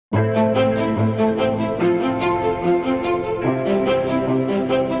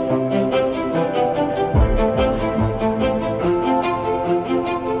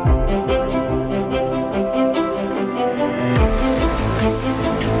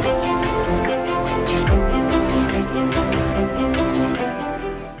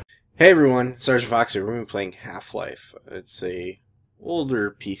Hey everyone, Sergeant Fox here. We're going to be playing Half-Life. It's a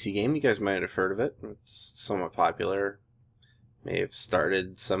older PC game. You guys might have heard of it. It's somewhat popular. May have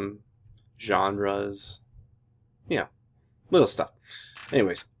started some genres. Yeah, little stuff.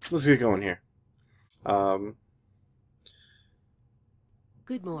 Anyways, let's get going here.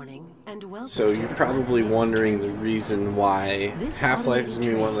 Good morning and welcome. So you're probably wondering the reason why Half-Life is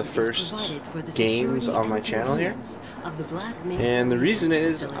going to be one of the first games on my channel here. And the reason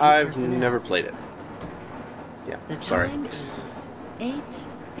is I've never played it. Yeah, sorry. I've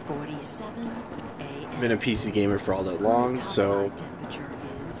been a PC gamer for all that long, so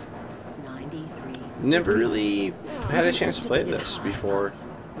never really had a chance to play this before.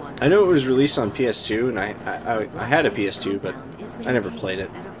 I know it was released on PS2, and I had a PS2, but I never played it.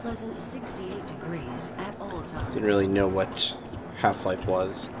 Didn't really know what Half-Life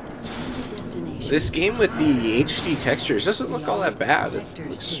was. This game with the HD textures doesn't look all that bad. It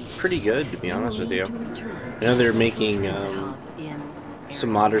looks pretty good, to be honest with you. I know they're making,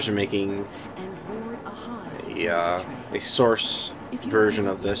 some modders are making a source version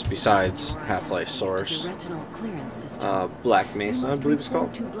of this besides Half-Life Source. Black Mesa, I believe it's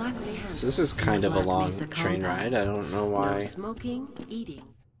called. So this is kind of a long train ride. I don't know why.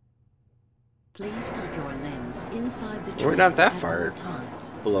 We're not that far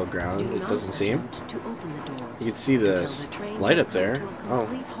below ground, it doesn't seem. You can see the light up there. Oh,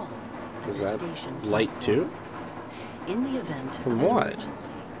 is that light too? From what?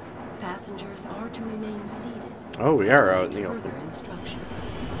 Passengers are to remain seated. Oh, we are out in the open. If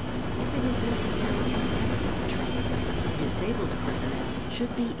it is necessary to exit the train, disabled personnel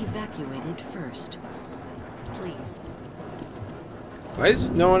should be evacuated first. Please. Why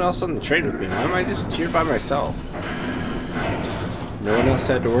is no one else on the train with me? Why am I just here by myself? No one else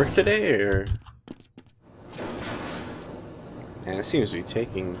had to work today, or? And it seems to be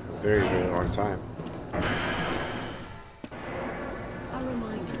taking a very, very long time.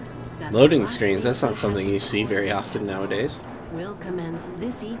 Loading screens, that's not something you see very often nowadays. Will commence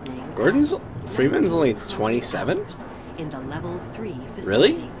this evening. Freeman's only 27? In the level 3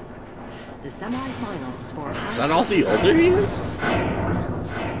 facility. Really? The semifinals for is that all the older he is?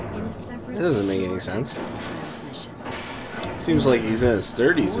 That doesn't make any sense. Seems like he's in his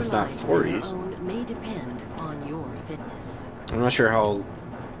 30s, if not 40s. May depend on your fitness. I'm not sure how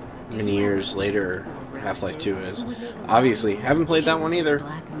many years later Half-Life 2 is. Obviously, haven't played that one either.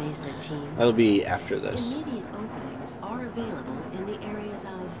 That'll be after this. Immediate openings are available in the areas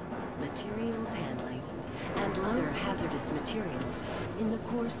of materials handling and other hazardous materials. In the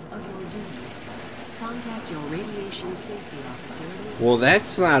course of your duties, contact your radiation safety officer. Well,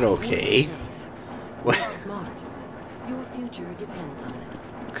 that's not okay. What? Smart. Your future depends on it.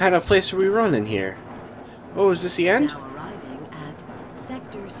 What kind of place are we running here? Oh, is this the end? Now arriving at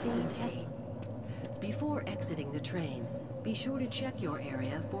Sector C testing. Before exiting the train, be sure to check your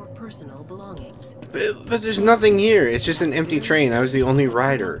area for personal belongings. But there's nothing here. It's just an empty train. I was the only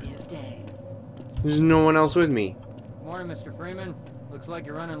rider. There's no one else with me. Morning, Mr. Freeman. Looks like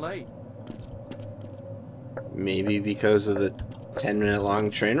you're running late. Maybe because of the 10-minute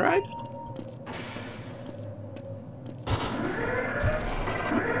long train ride?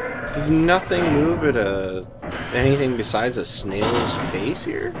 Does nothing move at anything besides a snail's pace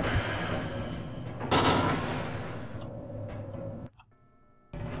here?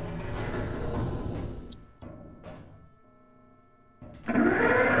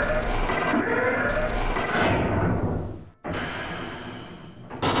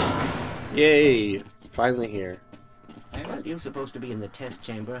 Yay! Finally here. Weren't you supposed to be in the test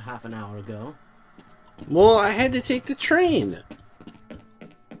chamber half an hour ago? Well, I had to take the train.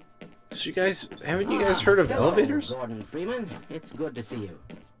 So you guys, haven't you guys heard of elevators? Gordon Freeman, it's good to see you.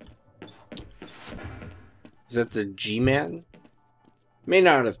 Is that the G-Man? May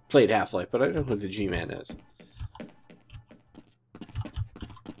not have played Half-Life, but I know who the G-Man is.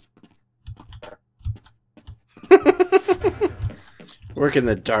 Work in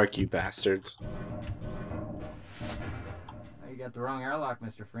the dark, you bastards. You got the wrong airlock,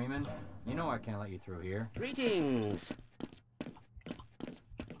 Mr. Freeman. You know I can't let you through here. Greetings.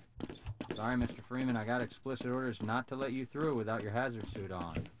 Sorry, Mr. Freeman, I got explicit orders not to let you through without your hazard suit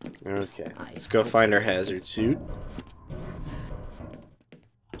on. Okay, let's go find our hazard suit.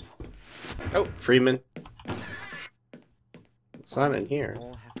 Oh, Freeman. It's not in here.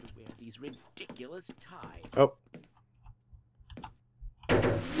 All have to wear these ridiculous ties. Oh.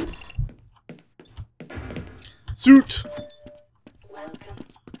 Suit!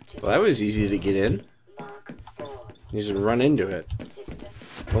 Well, that was easy to get in. You just run into it.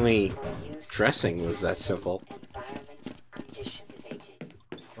 If only dressing was that simple.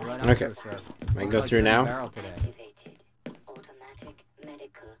 Go right Okay. I can go through now? Barrel today. Activated. Automatic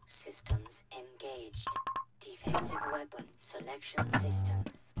medical systems engaged. Defensive weapon selection system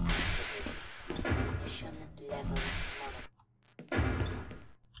activated. Mission level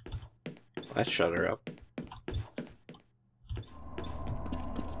Let's shut her up.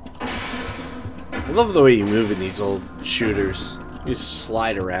 I love the way you move in these old shooters. You just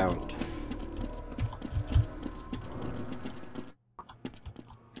slide around.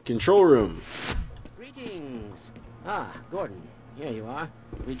 Control room. Greetings. Ah, Gordon. Here you are.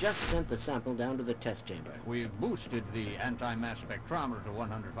 We just sent the sample down to the test chamber. We've boosted the anti-mass spectrometer to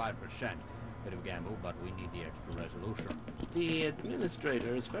 105%. Bit of gamble, but we need the extra resolution. The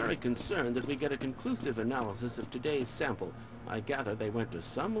administrator is very concerned that we get a conclusive analysis of today's sample. I gather they went to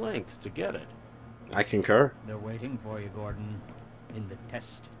some lengths to get it. I concur. They're waiting for you, Gordon, in the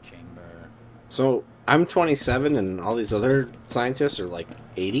test chamber. So, I'm 27 and all these other scientists are like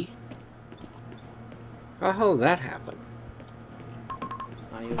 80? How the hell did that happen?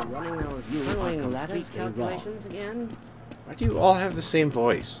 Are you running those lattice calculations again? Why do you all have the same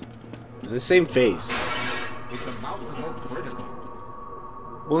voice? And the same face? It's about to go critical.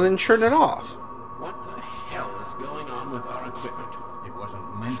 Well then turn it off. What the hell is going on with our equipment? It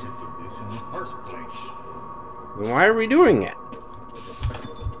wasn't meant to do this in the first place. Then why are we doing it?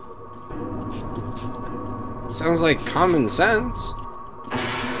 Sounds like common sense.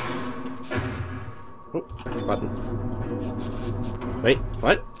 Oh, button. Wait,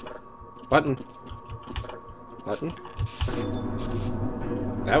 what? Button. Button?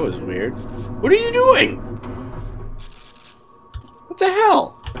 That was weird. What are you doing? What the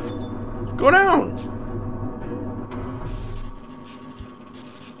hell? Go down!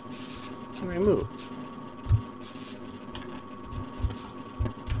 Can I move?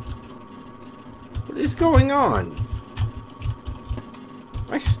 What is going on?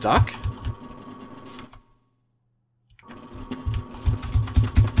 Am I stuck?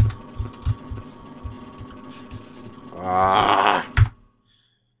 Ah!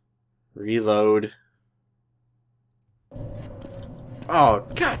 Reload. Oh,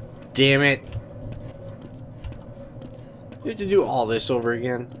 god damn it. You have to do all this over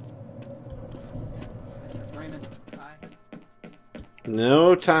again. Mr. Freeman,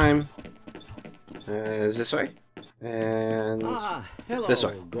 No time. Is this way? And Ah, hello, this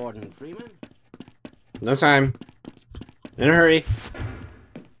way. Gordon Freeman. No time. In a hurry.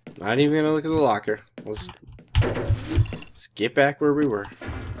 Not even gonna look at the locker. Let's get back where we were.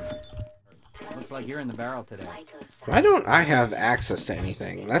 looks like you're in the barrel today. Why don't I have access to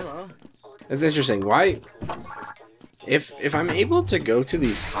anything? Hello. That's interesting. Why? If I'm able to go to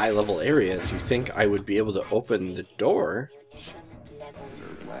these high-level areas, you think I would be able to open the door?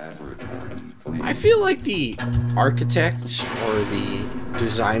 I feel like the architect or the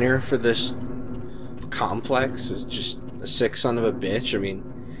designer for this complex is just a sick son of a bitch. I mean,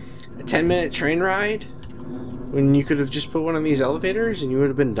 a 10-minute train ride when you could have just put one of these elevators and you would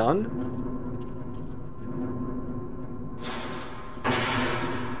have been done?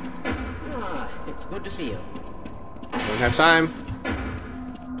 Ah, it's good to see you. Don't have time.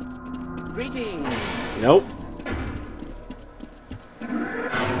 Greetings. Nope.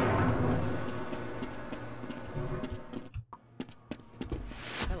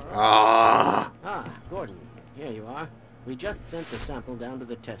 Hello. Ah. Ah, Gordon. Here you are. We just sent the sample down to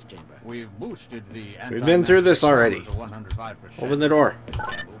the test chamber. We've boosted the We've been through this already. to 105%. Open the door.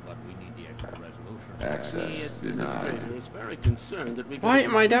 But we need the extra resolution. The administrator is very concerned that we get Why a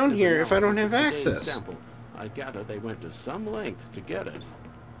am I down conclusive here if I don't have analysis of today's access? sample. I gather they went to some lengths to get it.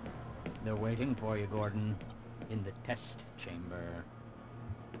 They're waiting for you, Gordon, in the test chamber.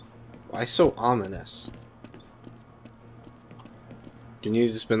 Why so ominous? Can you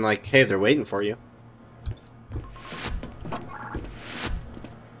just been like, hey, they're waiting for you?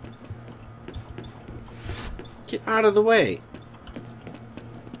 Get out of the way.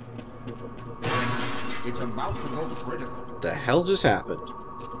 It's about to go critical. What the hell just happened?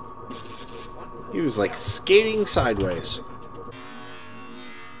 He was like skating sideways.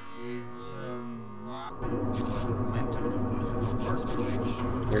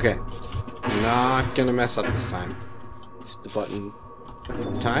 Okay. Not gonna mess up this time. Hit the button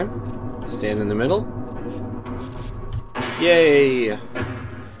one time. Stand in the middle. Yay!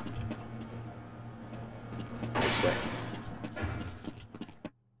 This way.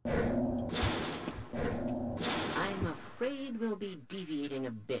 I'm afraid we'll be deviating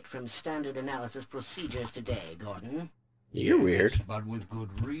a bit from standard analysis procedures today, Gordon. You're weird. But with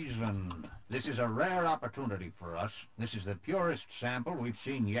good reason. This is a rare opportunity for us. This is the purest sample we've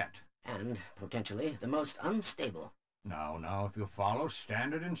seen yet. And, potentially, the most unstable. Now, if you follow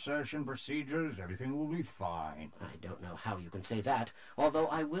standard insertion procedures, everything will be fine. I don't know how you can say that, although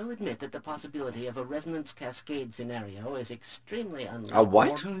I will admit that the possibility of a resonance cascade scenario is extremely unlikely. A what?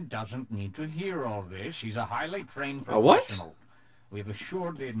 Gordon doesn't need to hear all this. He's a highly trained A what? professional. We've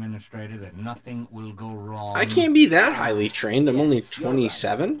assured the administrator that nothing will go wrong. I can't be that highly trained. I'm only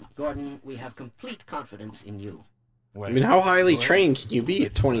 27. Right. Gordon, we have complete confidence in you. Well, I mean, how highly trained can you be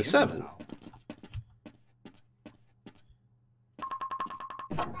at 27?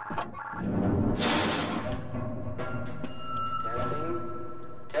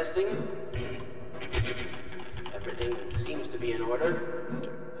 Testing. Everything seems to be in order.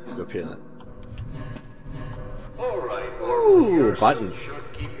 Let's go up here then. All right. Ooh, button.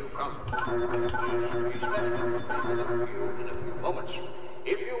 Should keep you comfortable. In a few moments.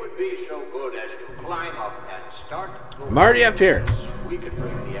 If you would be so good as to climb up and start. I'm already up here. We could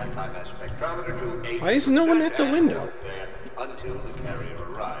bring the anti-mass spectrometer to 8%. Why is no one at the window? Until the carrier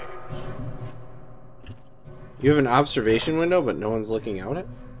arrives. You have an observation window, but no one's looking out it?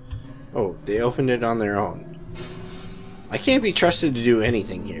 Oh, they opened it on their own. I can't be trusted to do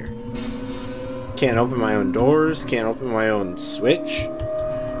anything here. Can't open my own doors, can't open my own switch.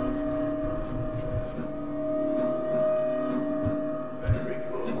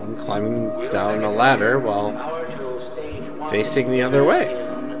 I'm climbing down a ladder while facing the other way.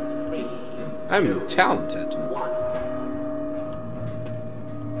 I'm talented.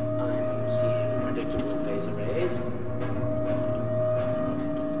 I'm seeing predictable phase arrays.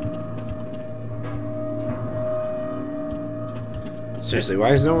 Seriously, why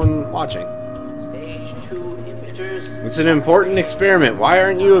is no one watching? Stage 2 emitters. It's an important experiment. Why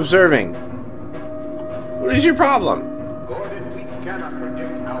aren't you observing? What is your problem? Gordon, we cannot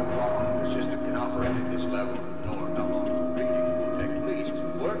predict how long the system can operate at this level, nor how long the reading will take. Please,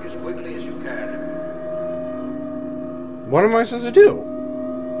 work as quickly as you can. What am I supposed to do?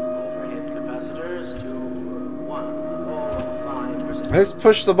 Overhead capacitors to 105%. I just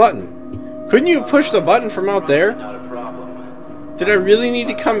pushed the button. Couldn't you push the button from out there? Not a problem. Did I really need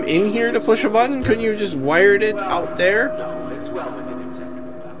to come in here to push a button? Couldn't you have just wired it out there? No, it's well within acceptable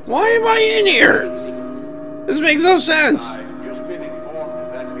bounds. Why am I in here? This makes no sense. I've just been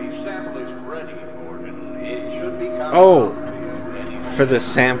informed that the sample is ready, Gordon. It should be coming Oh, to you any for the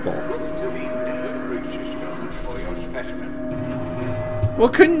sample. Look to the delivery system for your specimen. Well,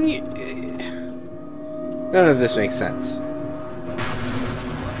 couldn't you... None of this makes sense.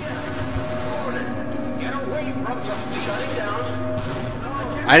 Gordon, get away from the shutting down.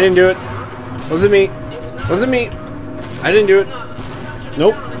 I didn't do it. Wasn't me. Wasn't me. I didn't do it.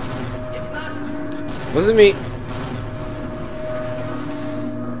 Nope. Wasn't me.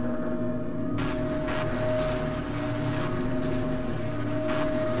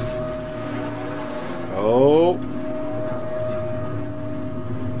 Oh.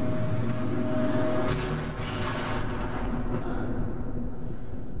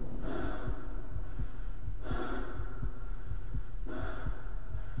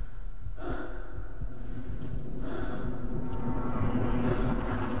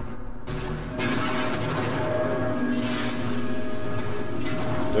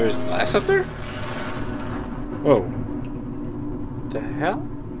 There's glass up there? Whoa. The hell?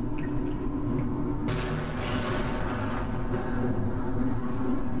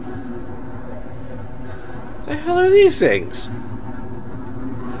 The hell are these things?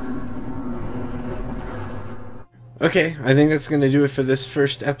 Okay, I think that's going to do it for this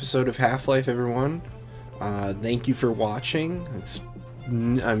first episode of Half-Life, everyone. Thank you for watching.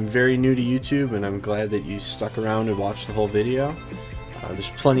 I'm very new to YouTube, and I'm glad that you stuck around and watched the whole video.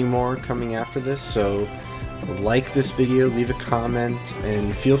 There's plenty more coming after this, so like this video, leave a comment,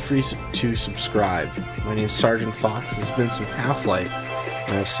 and feel free to subscribe. My name is Sergeant Fox. This has been some Half-Life,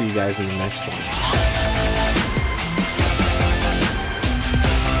 and I'll see you guys in the next one.